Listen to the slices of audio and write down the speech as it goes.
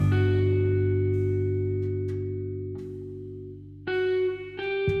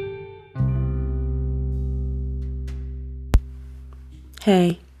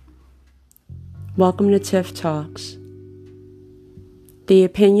Hey, welcome to Tiff Talks. The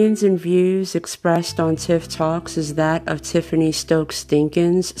opinions and views expressed on Tiff Talks is that of Tiffany Stokes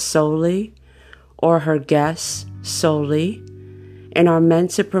Dinkins solely, or her guests solely, and are meant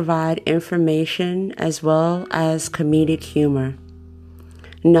to provide information as well as comedic humor.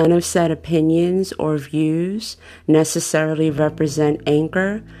 None of said opinions or views necessarily represent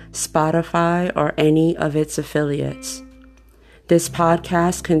Anchor, Spotify, or any of its affiliates. This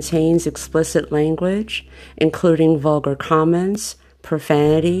podcast contains explicit language, including vulgar comments,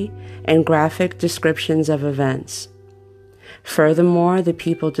 profanity, and graphic descriptions of events. Furthermore, the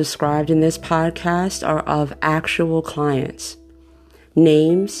people described in this podcast are of actual clients.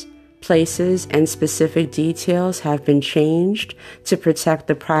 Names, places, and specific details have been changed to protect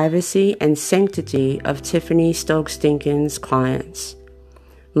the privacy and sanctity of Tiffany Stokes Dinkins' clients.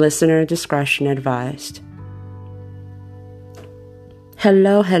 Listener discretion advised.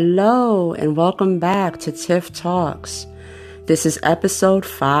 Hello, and welcome back to Tiff Talks. This is episode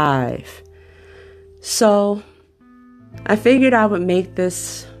 5. So, I figured I would make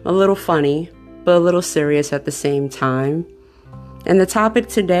this a little funny, but a little serious at the same time. And the topic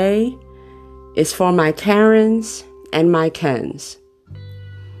today is for my Karens and my Kens.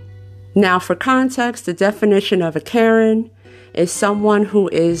 Now, for context, the definition of a Karen is someone who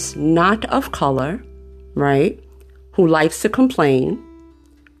is not of color, right? Who likes to complain,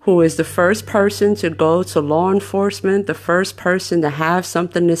 who is the first person to go to law enforcement, the first person to have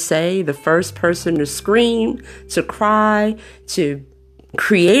something to say, the first person to scream, to cry, to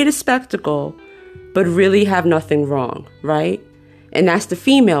create a spectacle, but really have nothing wrong, right? And that's the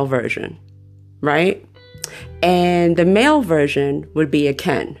female version, right? And the male version would be a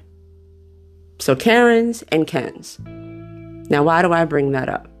Ken. So Karens and Kens. Now, why do I bring that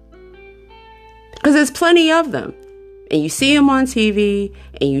up? Because there's plenty of them. And you see them on TV,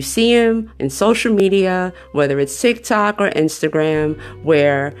 and you see them in social media, whether it's TikTok or Instagram,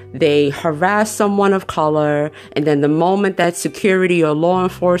 where they harass someone of color, and then the moment that security or law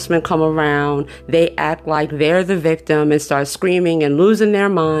enforcement come around, they act like they're the victim and start screaming and losing their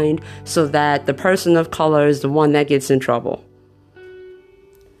mind so that the person of color is the one that gets in trouble.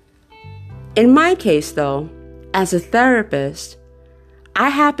 In my case, though, as a therapist, I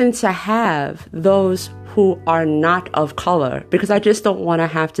happen to have those who are not of color because I just don't want to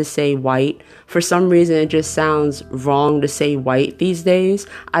have to say white. For some reason, it just sounds wrong to say white these days.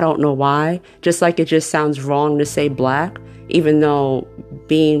 I don't know why. Just like it just sounds wrong to say black, even though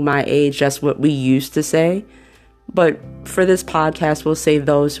being my age, that's what we used to say. But for this podcast, we'll say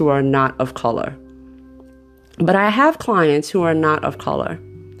those who are not of color. But I have clients who are not of color.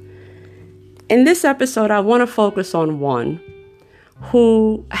 In this episode, I want to focus on one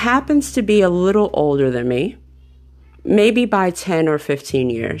who happens to be a little older than me, maybe by 10 or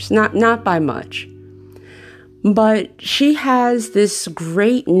 15 years, not by much. But she has this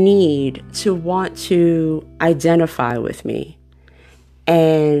great need to want to identify with me.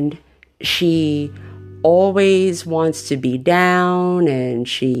 And she always wants to be down, and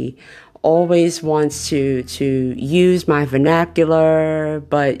she always wants to use my vernacular,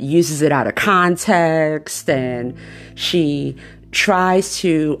 but uses it out of context, and she tries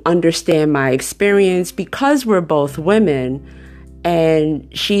to understand my experience because we're both women, and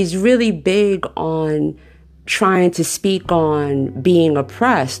she's really big on trying to speak on being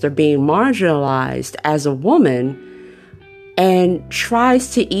oppressed or being marginalized as a woman, and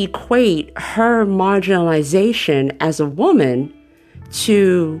tries to equate her marginalization as a woman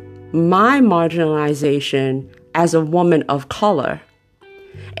to my marginalization as a woman of color,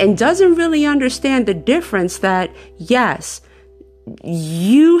 and doesn't really understand the difference that, yes,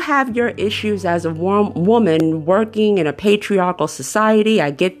 you have your issues as a woman working in a patriarchal society. I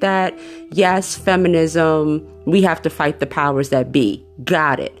get that. Yes, feminism, we have to fight the powers that be.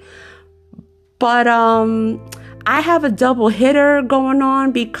 Got it. But I have a double hitter going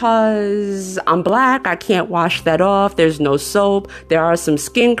on because I'm black. I can't wash that off. There's no soap. There are some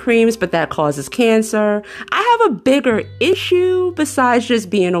skin creams, but that causes cancer. I have a bigger issue besides just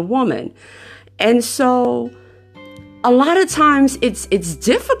being a woman. And so a lot of times it's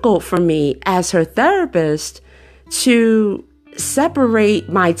difficult for me as her therapist to separate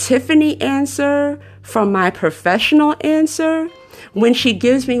my Tiffany answer from my professional answer when she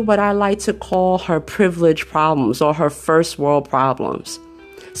gives me what I like to call her privilege problems or her first world problems.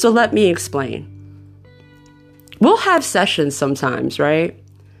 So let me explain. We'll have sessions sometimes, right?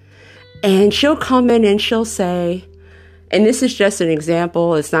 And she'll come in and she'll say, and this is just an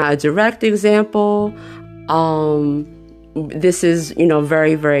example, it's not a direct example. This is,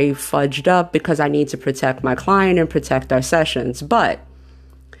 very, very fudged up because I need to protect my client and protect our sessions. But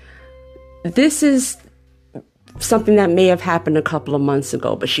this is something that may have happened a couple of months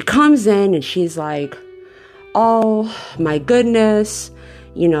ago, but she comes in and she's like, oh my goodness,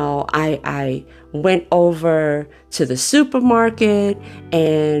 I went over to the supermarket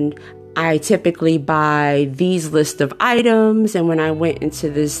and I typically buy these list of items. And when I went into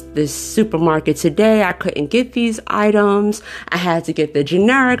this supermarket today, I couldn't get these items. I had to get the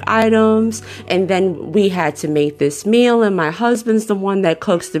generic items. And then we had to make this meal. And my husband's the one that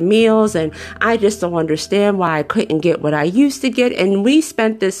cooks the meals. And I just don't understand why I couldn't get what I used to get. And we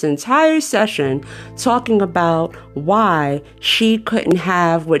spent this entire session talking about why she couldn't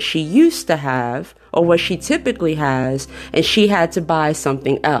have what she used to have or what she typically has. And she had to buy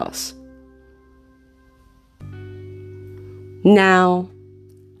something else. Now,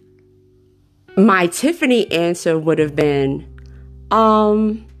 my Tiffany answer would have been,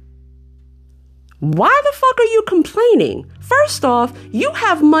 why the fuck are you complaining? First off, you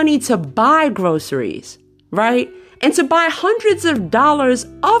have money to buy groceries, right? And to buy hundreds of dollars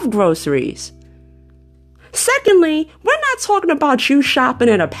of groceries. Secondly, we're not talking about you shopping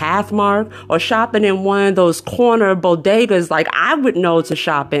in a Pathmark or shopping in one of those corner bodegas like I would know to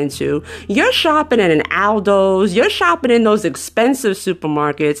shop into. You're shopping in an Aldo's. You're shopping in those expensive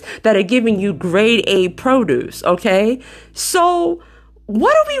supermarkets that are giving you grade A produce, okay? So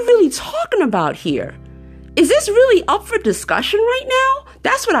what are we really talking about here? Is this really up for discussion right now?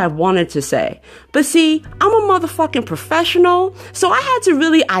 That's what I wanted to say. But see, I'm a motherfucking professional, so I had to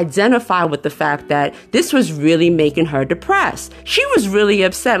really identify with the fact that this was really making her depressed. She was really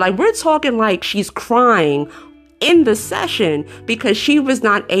upset. Like, we're talking like she's crying in the session because she was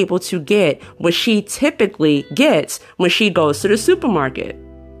not able to get what she typically gets when she goes to the supermarket.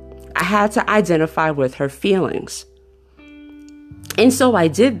 I had to identify with her feelings. And so I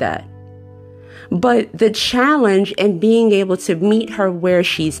did that. But the challenge in being able to meet her where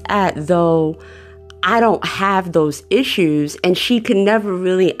she's at, though I don't have those issues and she can never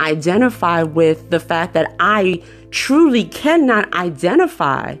really identify with the fact that I truly cannot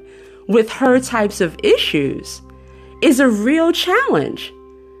identify with her types of issues, is a real challenge.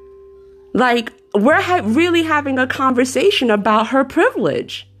 Like, we're really having a conversation about her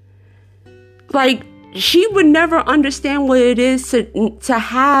privilege. Like, she would never understand what it is to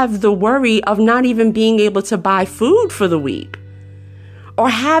have the worry of not even being able to buy food for the week, or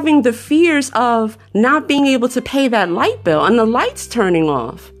having the fears of not being able to pay that light bill and the lights turning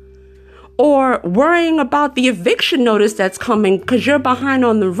off, or worrying about the eviction notice that's coming because you're behind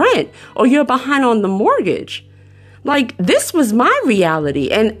on the rent or you're behind on the mortgage. Like, this was my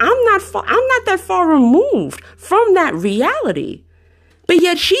reality, and I'm not that far removed from that reality. But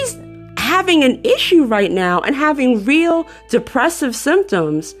yet she's having an issue right now and having real depressive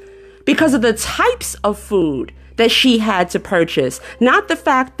symptoms because of the types of food that she had to purchase, not the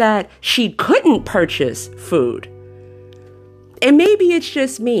fact that she couldn't purchase food. And maybe it's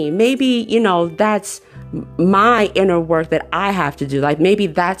just me. Maybe, that's my inner work that I have to do. Like, maybe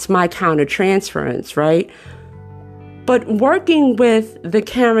that's my countertransference, right? But working with the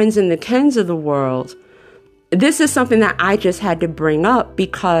Karens and the Kens of the world, this is something that I just had to bring up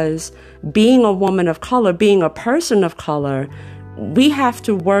because being a woman of color, being a person of color, we have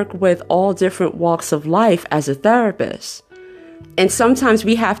to work with all different walks of life as a therapist. And sometimes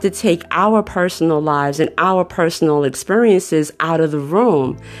we have to take our personal lives and our personal experiences out of the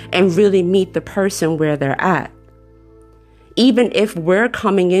room and really meet the person where they're at. Even if we're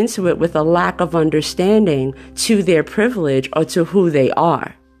coming into it with a lack of understanding to their privilege or to who they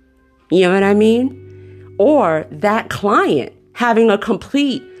are. You know what I mean? Or that client having a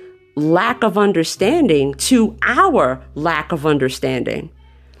complete lack of understanding to our lack of understanding.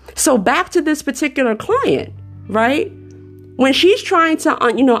 So back to this particular client, right? When she's trying to,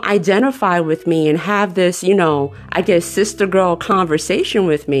 identify with me and have this, sister girl conversation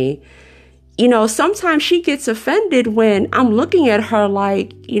with me, sometimes she gets offended when I'm looking at her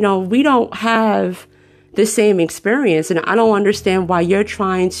like, we don't have the same experience. And I don't understand why you're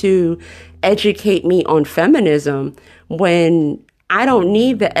trying to educate me on feminism when I don't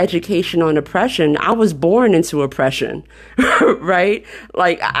need the education on oppression. I was born into oppression, right?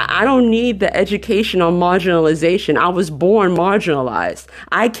 Like, I don't need the education on marginalization. I was born marginalized.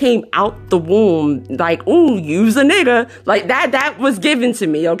 I came out the womb like, ooh, you's a nigga. Like, that was given to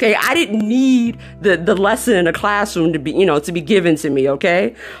me, okay? I didn't need the lesson in a classroom to be given to me,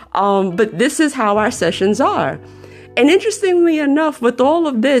 okay? But this is how our sessions are. And interestingly enough, with all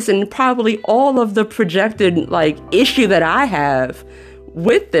of this and probably all of the projected issue that I have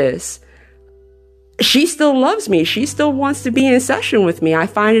with this, she still loves me. She still wants to be in session with me. I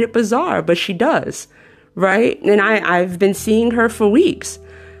find it bizarre, but she does, right? And I've been seeing her for weeks.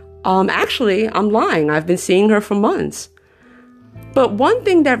 Actually, I'm lying. I've been seeing her for months. But one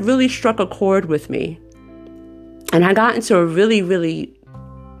thing that really struck a chord with me, and I got into a really, really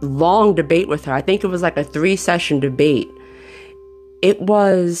long debate with her. I think it was like a 3-session debate. It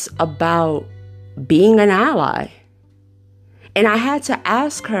was about being an ally. And I had to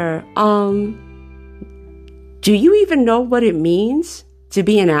ask her, do you even know what it means to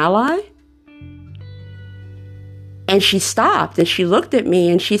be an ally? And she stopped and she looked at me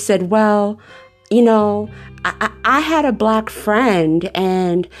and she said, well, I had a black friend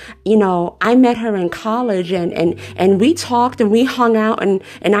and, I met her in college and we talked and we hung out and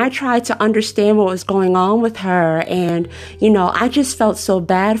I tried to understand what was going on with her. And, I just felt so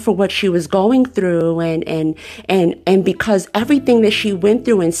bad for what she was going through and because everything that she went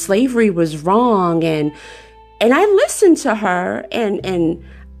through in slavery was wrong. And I listened to her and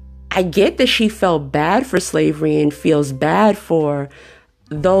I get that she felt bad for slavery and feels bad for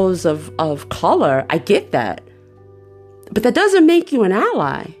those of color. I get that. But that doesn't make you an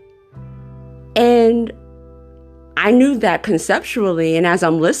ally. And I knew that conceptually. And as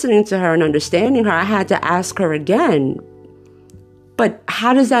I'm listening to her and understanding her, I had to ask her again, but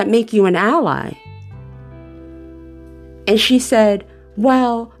how does that make you an ally? And she said,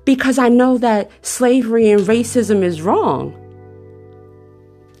 well, because I know that slavery and racism is wrong.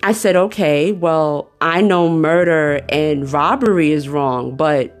 I said, okay, well, I know murder and robbery is wrong,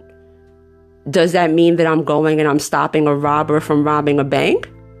 but does that mean that I'm going and I'm stopping a robber from robbing a bank?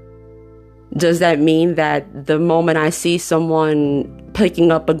 Does that mean that the moment I see someone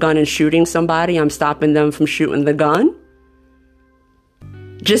picking up a gun and shooting somebody, I'm stopping them from shooting the gun?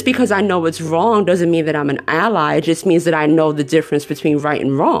 Just because I know it's wrong doesn't mean that I'm an ally. It just means that I know the difference between right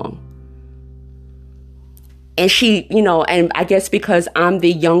and wrong. And she, and I guess because I'm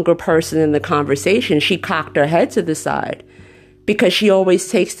the younger person in the conversation, she cocked her head to the side because she always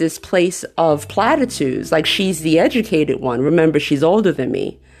takes this place of platitudes, like she's the educated one. Remember, she's older than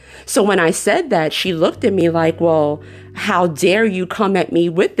me. So when I said that, she looked at me like, well, how dare you come at me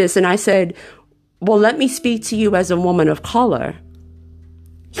with this? And I said, well, let me speak to you as a woman of color,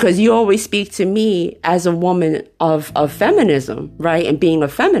 because you always speak to me as a woman of feminism, right? And being a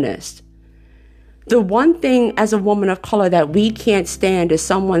feminist. The one thing as a woman of color that we can't stand is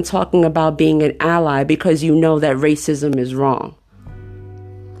someone talking about being an ally because you know that racism is wrong.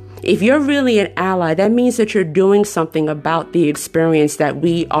 If you're really an ally, that means that you're doing something about the experience that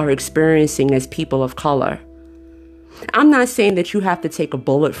we are experiencing as people of color. I'm not saying that you have to take a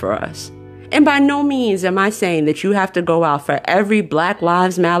bullet for us. And by no means am I saying that you have to go out for every Black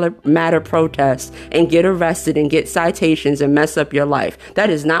Lives Matter protest and get arrested and get citations and mess up your life.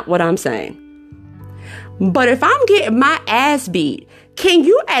 That is not what I'm saying. But if I'm getting my ass beat, can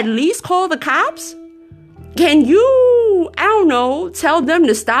you at least call the cops? Can you, tell them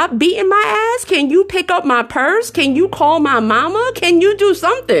to stop beating my ass? Can you pick up my purse? Can you call my mama? Can you do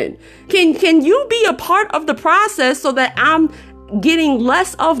something? Can you be a part of the process so that I'm getting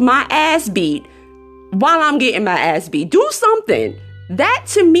less of my ass beat while I'm getting my ass beat? Do something. That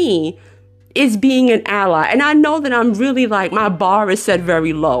to me is being an ally. And I know that I'm really my bar is set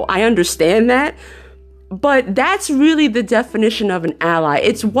very low. I understand that. But that's really the definition of an ally.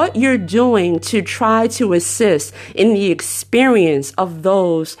 It's what you're doing to try to assist in the experience of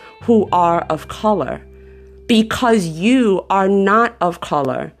those who are of color. Because you are not of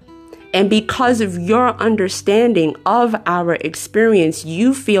color. And because of your understanding of our experience,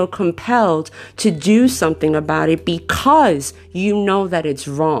 you feel compelled to do something about it because you know that it's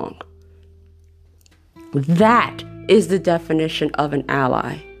wrong. That is the definition of an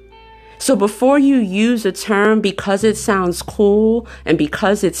ally. So before you use a term because it sounds cool and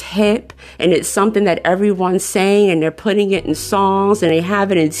because it's hip and it's something that everyone's saying and they're putting it in songs and they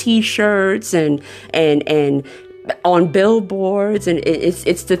have it in t-shirts and on billboards and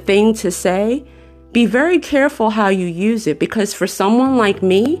it's the thing to say, be very careful how you use it, because for someone like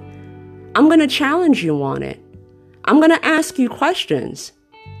me, I'm going to challenge you on it. I'm going to ask you questions,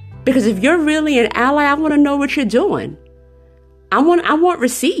 because if you're really an ally, I want to know what you're doing. I want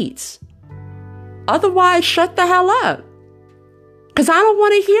receipts. Otherwise, shut the hell up. Because I don't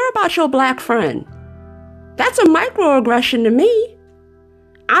want to hear about your black friend. That's a microaggression to me.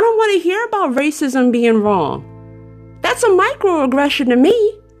 I don't want to hear about racism being wrong. That's a microaggression to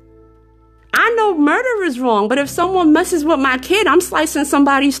me. I know murder is wrong, but if someone messes with my kid, I'm slicing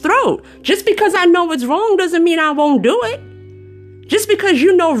somebody's throat. Just because I know it's wrong doesn't mean I won't do it. Just because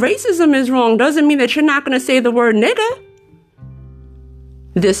you know racism is wrong doesn't mean that you're not going to say the word nigga.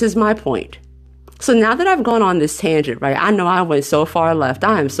 This is my point. So now that I've gone on this tangent, right, I know I went so far left.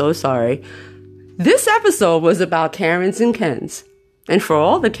 I am so sorry. This episode was about Karens and Kens. And for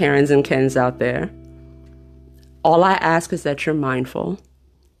all the Karens and Kens out there, all I ask is that you're mindful.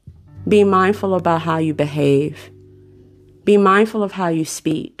 Be mindful about how you behave. Be mindful of how you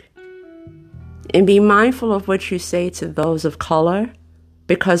speak. And be mindful of what you say to those of color,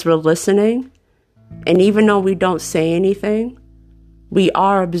 because we're listening. And even though we don't say anything, we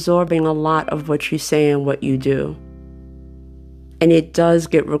are absorbing a lot of what you say and what you do. And it does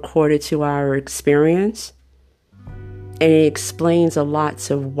get recorded to our experience. And it explains a lot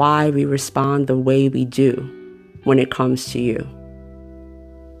to why we respond the way we do when it comes to you.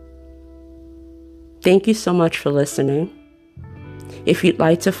 Thank you so much for listening. If you'd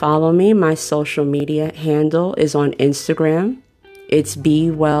like to follow me, my social media handle is on Instagram. It's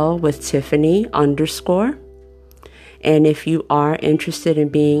BeWellWithTiffany_. And if you are interested in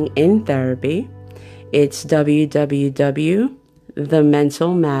being in therapy, it's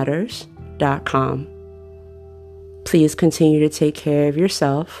www.thementalmatters.com. Please continue to take care of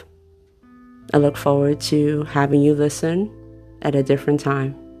yourself. I look forward to having you listen at a different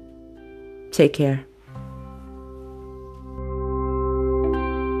time. Take care.